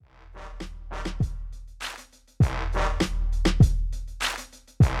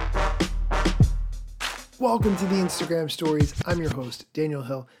Welcome to the Instagram Stories. I'm your host, Daniel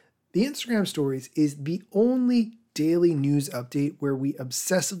Hill. The Instagram Stories is the only daily news update where we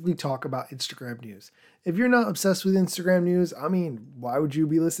obsessively talk about Instagram news. If you're not obsessed with Instagram news, why would you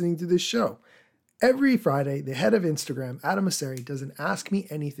be listening to this show? Every Friday, the head of Instagram, Adam Mosseri, does an Ask Me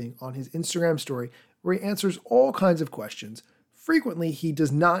Anything on his Instagram story where he answers all kinds of questions. Frequently, he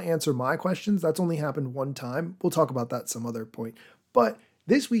does not answer my questions. That's only happened one time. We'll talk about that some other point. But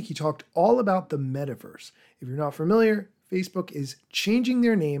this week, he talked all about the Metaverse. If you're not familiar, Facebook is changing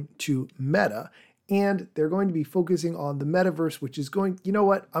their name to Meta, and they're going to be focusing on the Metaverse, which is I'm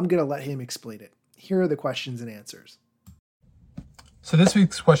going to let him explain it. Here are the questions and answers. So this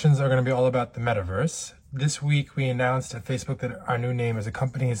week's questions are going to be all about the Metaverse. This week, we announced at Facebook that our new name as a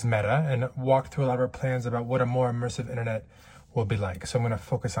company is Meta and walked through a lot of our plans about what a more immersive internet will be like. So I'm going to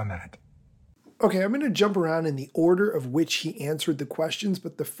focus on that. Okay, I'm going to jump around in the order of which he answered the questions,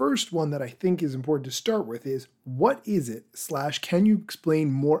 but the first one that I think is important to start with is, what is it? / can you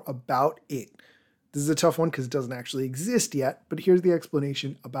explain more about it? This is a tough one because it doesn't actually exist yet, but here's the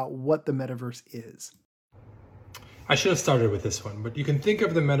explanation about what the Metaverse is. I should have started with this one, but you can think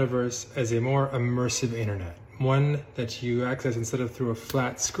of the Metaverse as a more immersive internet, one that you access instead of through a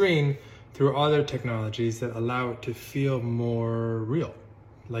flat screen, through other technologies that allow it to feel more real,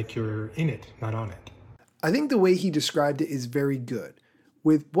 like you're in it, not on it. I think the way he described it is very good.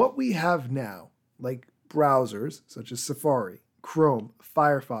 With what we have now, like browsers such as Safari, Chrome,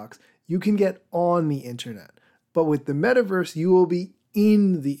 Firefox, you can get on the internet. But with the Metaverse, you will be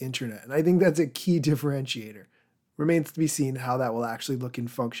in the internet. And I think that's a key differentiator. Remains to be seen how that will actually look and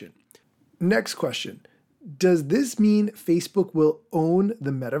function. Next question. Does this mean Facebook will own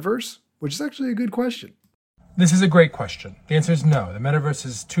the Metaverse? Which is actually a good question. This is a great question. The answer is no. The Metaverse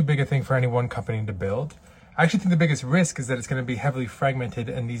is too big a thing for any one company to build. I actually think the biggest risk is that it's going to be heavily fragmented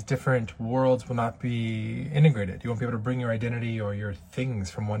and these different worlds will not be integrated. You won't be able to bring your identity or your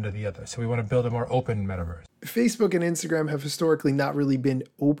things from one to the other. So we want to build a more open Metaverse. Facebook and Instagram have historically not really been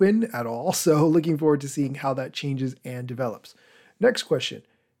open at all, so looking forward to seeing how that changes and develops. Next question.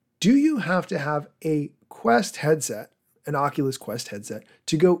 Do you have to have a Quest headset, an Oculus Quest headset,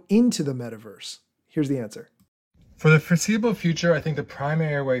 to go into the Metaverse? Here's the answer. For the foreseeable future, I think the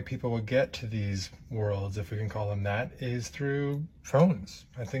primary way people will get to these worlds, if we can call them that, is through phones.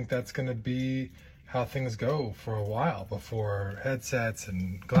 I think that's going to be how things go for a while before headsets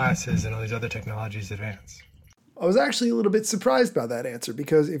and glasses and all these other technologies advance. I was actually a little bit surprised by that answer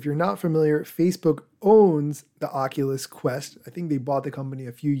because if you're not familiar, Facebook owns the Oculus Quest. I think they bought the company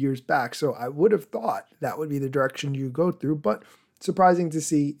a few years back, so I would have thought that would be the direction you go through, but surprising to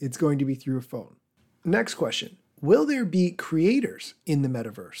see it's going to be through a phone. Next question. Will there be creators in the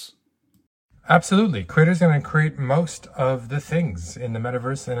Metaverse? Absolutely. Creators are going to create most of the things in the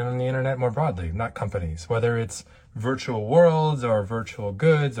Metaverse and on the internet more broadly, not companies. Whether it's virtual worlds or virtual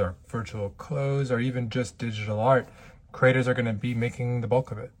goods or virtual clothes or even just digital art, creators are going to be making the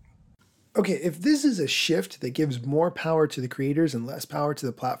bulk of it. Okay, if this is a shift that gives more power to the creators and less power to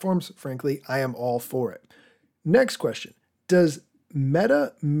the platforms, frankly, I am all for it. Next question. Does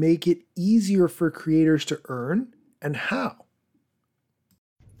Meta make it easier for creators to earn, and how?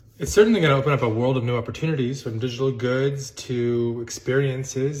 It's certainly going to open up a world of new opportunities, from digital goods to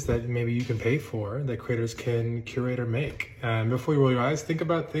experiences that maybe you can pay for, that creators can curate or make. And before you roll your eyes, think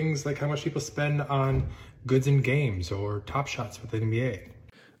about things like how much people spend on goods and games or Top Shots with the NBA.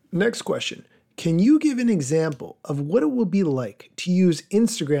 Next question. Can you give an example of what it will be like to use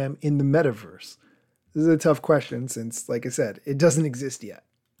Instagram in the Metaverse? This is a tough question since, like I said, it doesn't exist yet.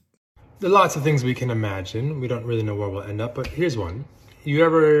 There are lots of things we can imagine. We don't really know where we'll end up, but here's one. You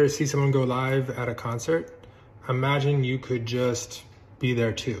ever see someone go live at a concert? Imagine you could just be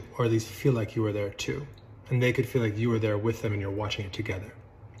there too, or at least feel like you were there too. And they could feel like you were there with them and you're watching it together.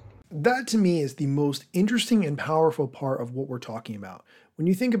 That to me is the most interesting and powerful part of what we're talking about. When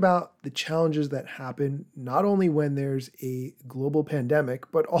you think about the challenges that happen, not only when there's a global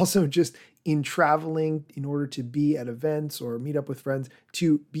pandemic, but also just in traveling in order to be at events or meet up with friends,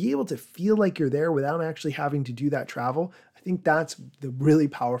 to be able to feel like you're there without actually having to do that travel, I think that's the really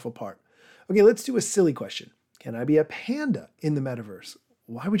powerful part. Okay, let's do a silly question. Can I be a panda in the Metaverse?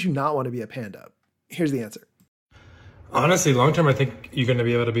 Why would you not want to be a panda? Here's the answer. Honestly, long term, I think you're going to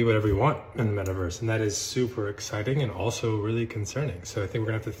be able to be whatever you want in the Metaverse. And that is super exciting and also really concerning. So I think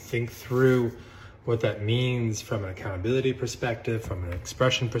we're going to have to think through what that means from an accountability perspective, from an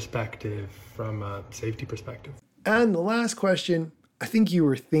expression perspective, from a safety perspective. And the last question, I think you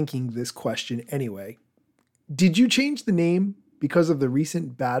were thinking this question anyway. Did you change the name because of the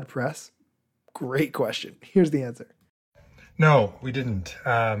recent bad press? Great question. Here's the answer. No, we didn't.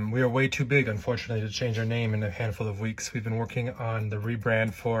 We are way too big, unfortunately, to change our name in a handful of weeks. We've been working on the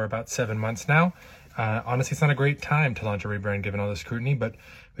rebrand for about 7 months now. Honestly, it's not a great time to launch a rebrand given all the scrutiny, but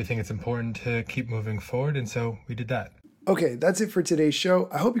we think it's important to keep moving forward, and so we did that. Okay, that's it for today's show.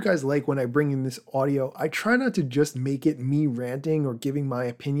 I hope you guys like when I bring in this audio. I try not to just make it me ranting or giving my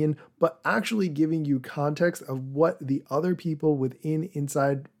opinion, but actually giving you context of what the other people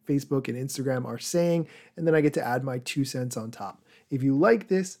inside Facebook and Instagram are saying, and then I get to add my 2 cents on top. If you like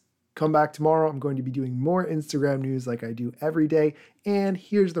this, come back tomorrow. I'm going to be doing more Instagram news like I do every day, and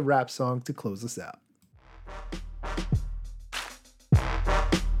here's the rap song to close us out.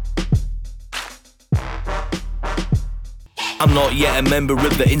 I'm not yet a member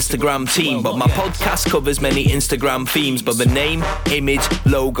of the Instagram team, but my podcast covers many Instagram themes. But the name, image,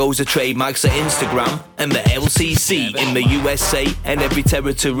 logos are trademarks of Instagram and the LCC in the USA and every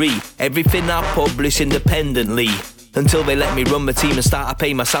territory. Everything I publish independently. Until they let me run my team and start to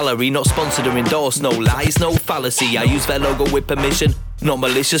pay my salary. Not sponsored or endorsed, no lies, no fallacy. I use their logo with permission, not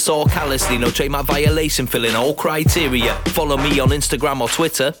malicious or callously. No trademark violation, filling all criteria. Follow me on Instagram or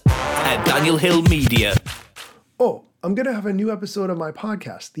Twitter at Daniel Hill Media. Oh, I'm going to have a new episode of my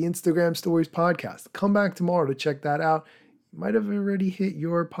podcast, the Instagram Stories Podcast. Come back tomorrow to check that out. It might have already hit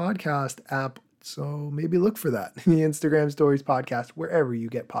your podcast app, so maybe look for that, the Instagram Stories Podcast, wherever you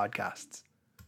get podcasts.